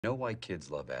Know why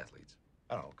kids love athletes?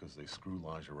 I don't know, because they screw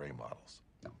lingerie models.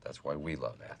 No, that's why we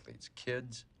love athletes.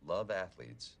 Kids love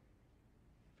athletes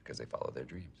because they follow their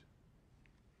dreams.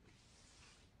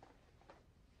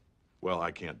 Well,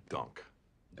 I can't dunk.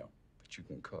 No, but you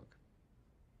can cook.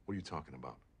 What are you talking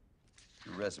about?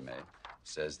 Your resume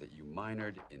says that you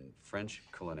minored in French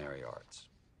culinary arts.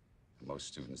 Most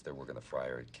students, they're working the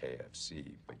fryer at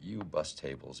KFC, but you bust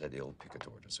tables at Il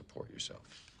Picador to support yourself.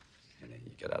 And then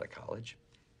you get out of college,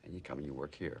 and you come and you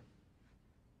work here.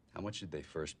 How much did they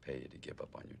first pay you to give up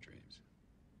on your dreams?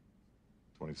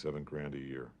 27 grand a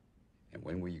year. And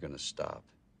when were you going to stop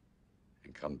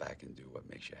and come back and do what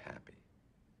makes you happy?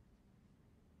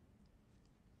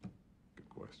 Good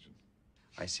question.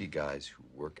 I see guys who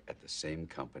work at the same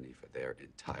company for their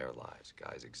entire lives,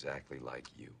 guys exactly like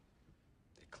you.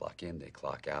 They clock in, they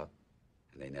clock out,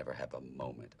 and they never have a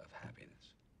moment of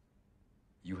happiness.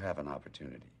 You have an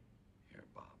opportunity here,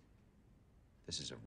 Bob. This is a